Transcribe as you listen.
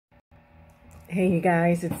Hey you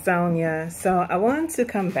guys, it's Sonia. So I wanted to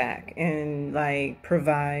come back and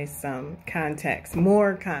provide some context,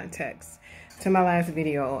 more context to my last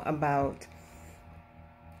video about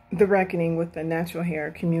the reckoning with the natural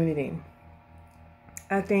hair community.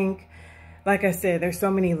 I think, like I said, there's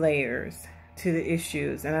so many layers to the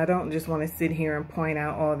issues, and I don't just want to sit here and point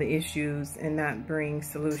out all the issues and not bring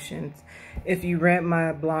solutions. If you read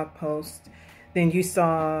my blog post, then you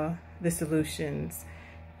saw the solutions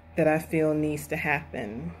that I feel needs to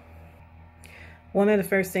happen. One of the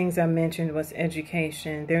first things I mentioned was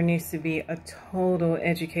education. There needs to be a total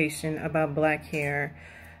education about black hair.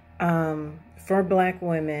 For black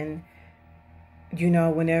women, you know,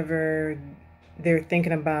 whenever they're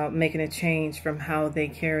thinking about making a change from how they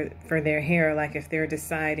care for their hair, like if they're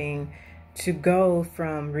deciding to go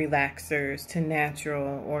from relaxers to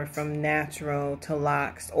natural, or from natural to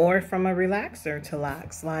locks, or from a relaxer to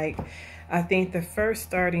locks, I think the first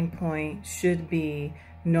starting point should be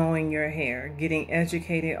knowing your hair, getting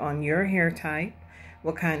educated on your hair type,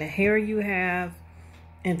 what kind of hair you have,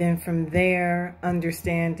 and then from there,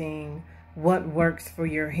 understanding what works for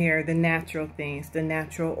your hair, the natural things, the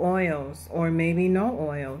natural oils, or maybe no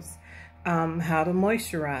oils, how to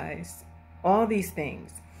moisturize, all these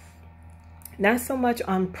things. Not so much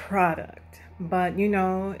on product, but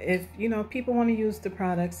if people want to use the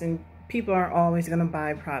products, and people are always going to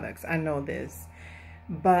buy products, I know this,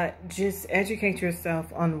 but just educate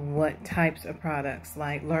yourself on what types of products,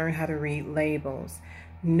 learn how to read labels,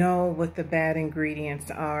 know what the bad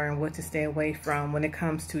ingredients are and what to stay away from when it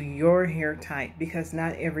comes to your hair type, because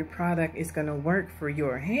not every product is going to work for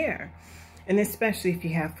your hair. And especially if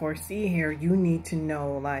you have 4C hair, you need to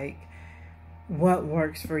know what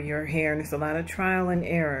works for your hair, and it's a lot of trial and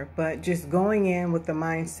error, but just going in with the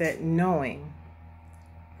mindset knowing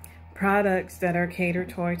products that are catered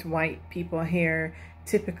towards white people hair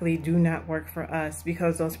typically do not work for us,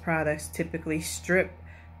 because those products typically strip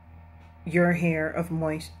your hair of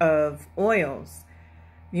oils,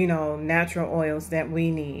 natural oils that we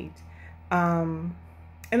need. And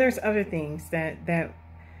there's other things that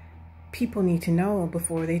people need to know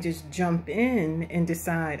before they just jump in and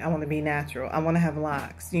decide, I want to be natural, I want to have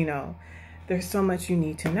locks. There's so much you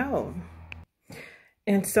need to know.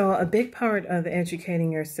 And so a big part of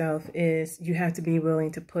educating yourself is you have to be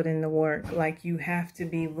willing to put in the work. You have to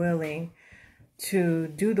be willing to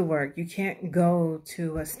do the work. You can't go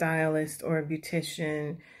to a stylist or a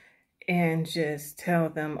beautician and just tell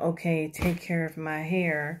them, okay, take care of my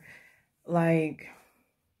hair.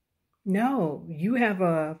 No, you have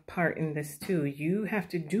a part in this too. You have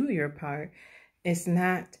to do your part. It's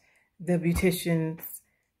not the beautician's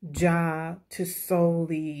job to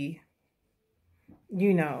solely,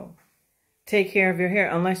 take care of your hair,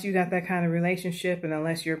 unless you got that kind of relationship and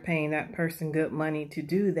unless you're paying that person good money to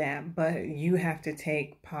do that. But you have to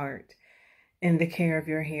take part in the care of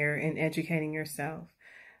your hair and educating yourself.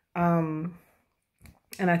 And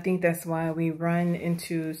I think that's why we run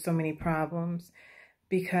into so many problems,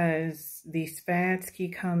 because these fads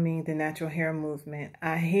keep coming, the natural hair movement.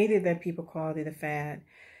 I hated that people called it a fad.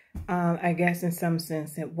 I guess in some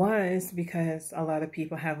sense it was, because a lot of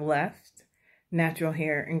people have left natural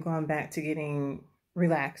hair and gone back to getting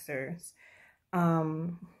relaxers.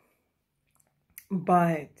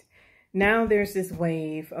 But now there's this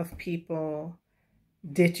wave of people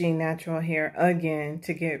ditching natural hair again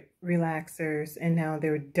to get relaxers, and now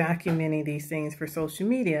they're documenting these things for social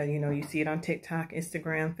media. You see it on TikTok,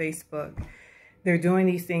 Instagram, Facebook. They're doing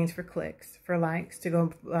these things for clicks, for likes, to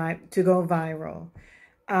go viral.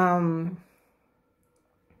 And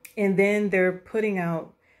then they're putting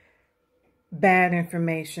out bad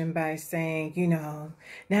information by saying,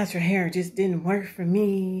 natural hair just didn't work for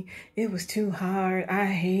me. It was too hard. I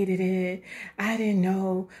hated it. I didn't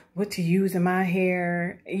know what to use in my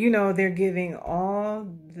hair. They're giving all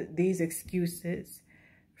these excuses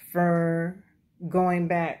for going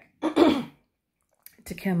back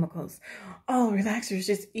to chemicals. Oh, relaxer is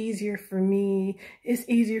just easier for me. It's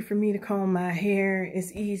easier for me to comb my hair.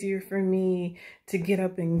 It's easier for me to get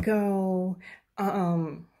up and go.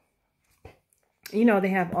 They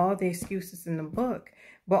have all the excuses in the book,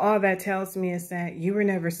 but all that tells me is that you were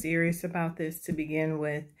never serious about this to begin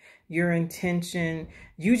with. Your intention,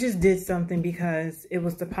 you just did something because it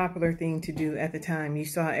was the popular thing to do at the time. You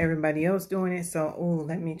saw everybody else doing it, so, oh,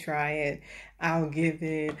 let me try it. I'll give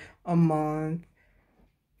it a month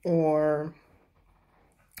or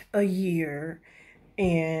a year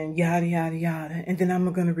and yada, yada, yada. And then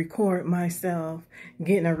I'm going to record myself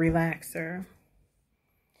getting a relaxer.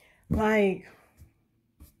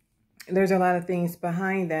 There's a lot of things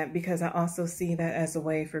behind that, because I also see that as a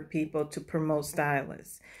way for people to promote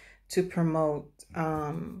stylists, to promote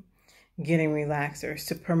getting relaxers,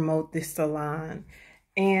 to promote this salon.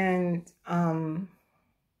 And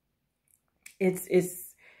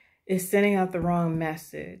it's sending out the wrong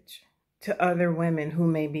message to other women who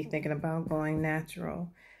may be thinking about going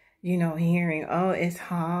natural. You know, hearing, oh, it's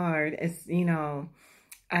hard. It's, you know,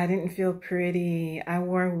 I didn't feel pretty. I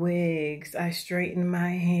wore wigs. I straightened my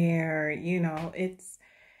hair. You know, it's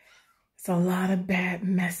a lot of bad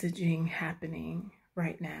messaging happening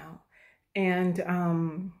right now. And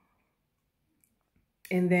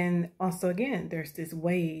then also, again, there's this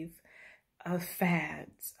wave of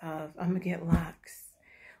fads of, I'm gonna get locks.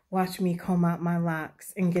 Watch me comb out my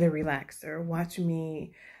locks and get a relaxer. Watch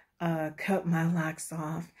me cut my locks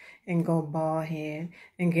off and go bald head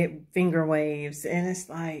and get finger waves. And it's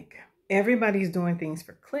like, everybody's doing things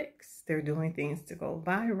for clicks. They're doing things to go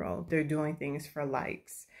viral. They're doing things for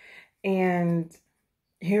likes. And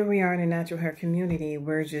here we are in the natural hair community.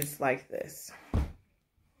 We're just like this.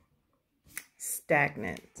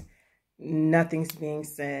 Stagnant. Nothing's being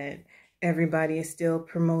said. Everybody is still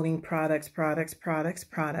promoting products.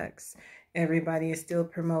 Everybody is still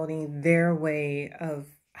promoting their way of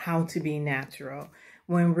how to be natural,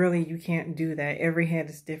 when really you can't do that. Every head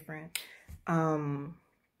is different. And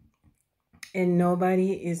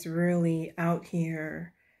nobody is really out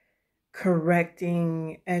here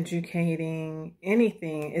correcting, educating,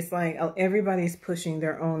 anything. It's like everybody's pushing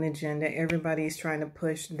their own agenda. Everybody's trying to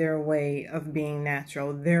push their way of being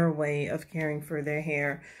natural, their way of caring for their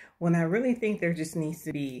hair, when I really think there just needs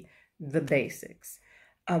to be the basics.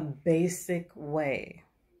 A basic way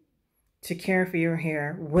to care for your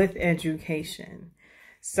hair with education.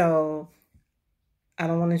 So I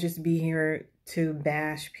don't want to just be here to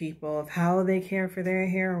bash people of how they care for their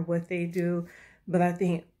hair or what they do, but I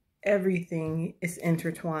think everything is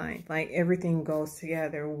intertwined. Like, everything goes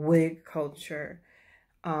together. Wig culture,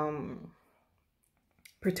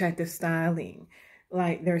 protective styling.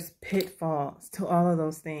 Like, there's pitfalls to all of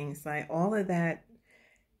those things. Like, all of that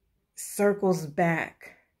circles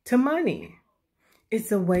back to money.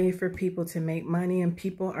 It's a way for people to make money, and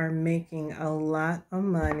people are making a lot of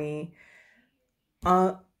money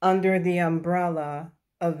under the umbrella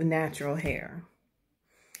of natural hair.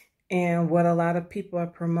 And what a lot of people are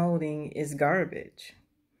promoting is garbage.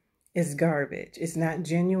 It's garbage. It's not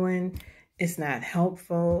genuine. It's not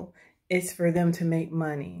helpful. It's for them to make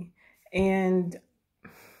money. And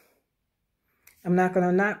I'm not going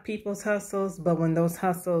to knock people's hustles, but when those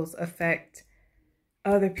hustles affect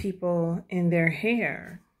other people in their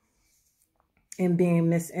hair and being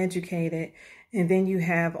miseducated, and then you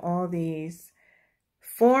have all these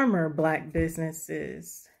former Black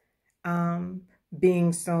businesses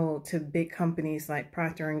being sold to big companies like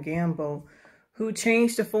Procter & Gamble, who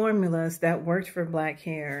changed the formulas that worked for Black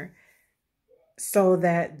hair so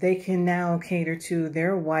that they can now cater to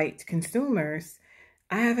their white consumers.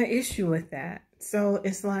 I have an issue with that. So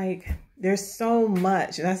it's like, there's so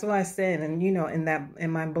much. That's what I said. And, you know,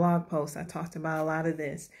 in my blog post, I talked about a lot of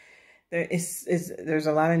this. There's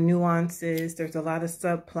a lot of nuances. There's a lot of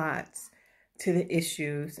subplots to the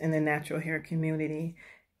issues in the natural hair community.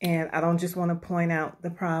 And I don't just want to point out the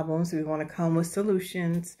problems. We want to come with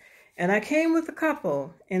solutions. And I came with a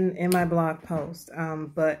couple in my blog post.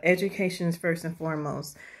 But education is first and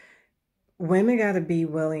foremost. Women got to be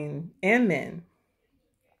willing, and men,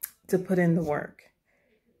 to put in the work,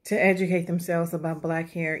 to educate themselves about Black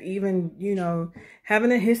hair. Even, you know,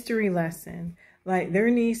 having a history lesson. Like, there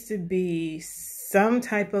needs to be some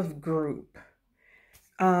type of group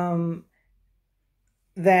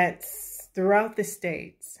that's throughout the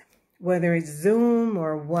states, whether it's Zoom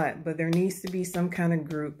or what, but there needs to be some kind of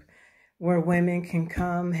group where women can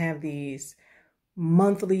come, have these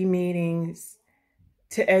monthly meetings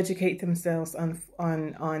to educate themselves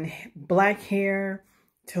on Black hair,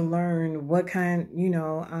 to learn what kind, you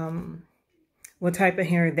know, what type of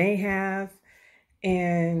hair they have,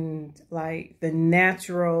 and like the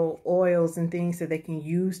natural oils and things that they can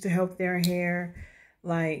use to help their hair.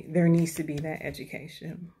 Like, there needs to be that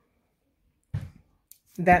education.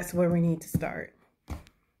 That's where we need to start,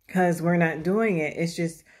 because we're not doing it. It's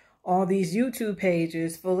just all these YouTube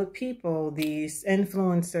pages full of people, these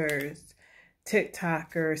influencers,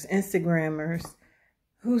 TikTokers, Instagrammers,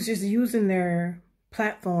 who's just using their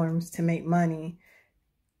platforms to make money,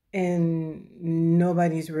 and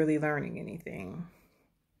nobody's really learning anything.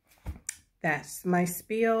 That's my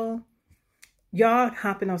spiel. Y'all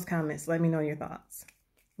hop in those comments. Let me know your thoughts.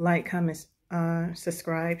 Like, comment,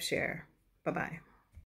 subscribe, share. Bye-bye.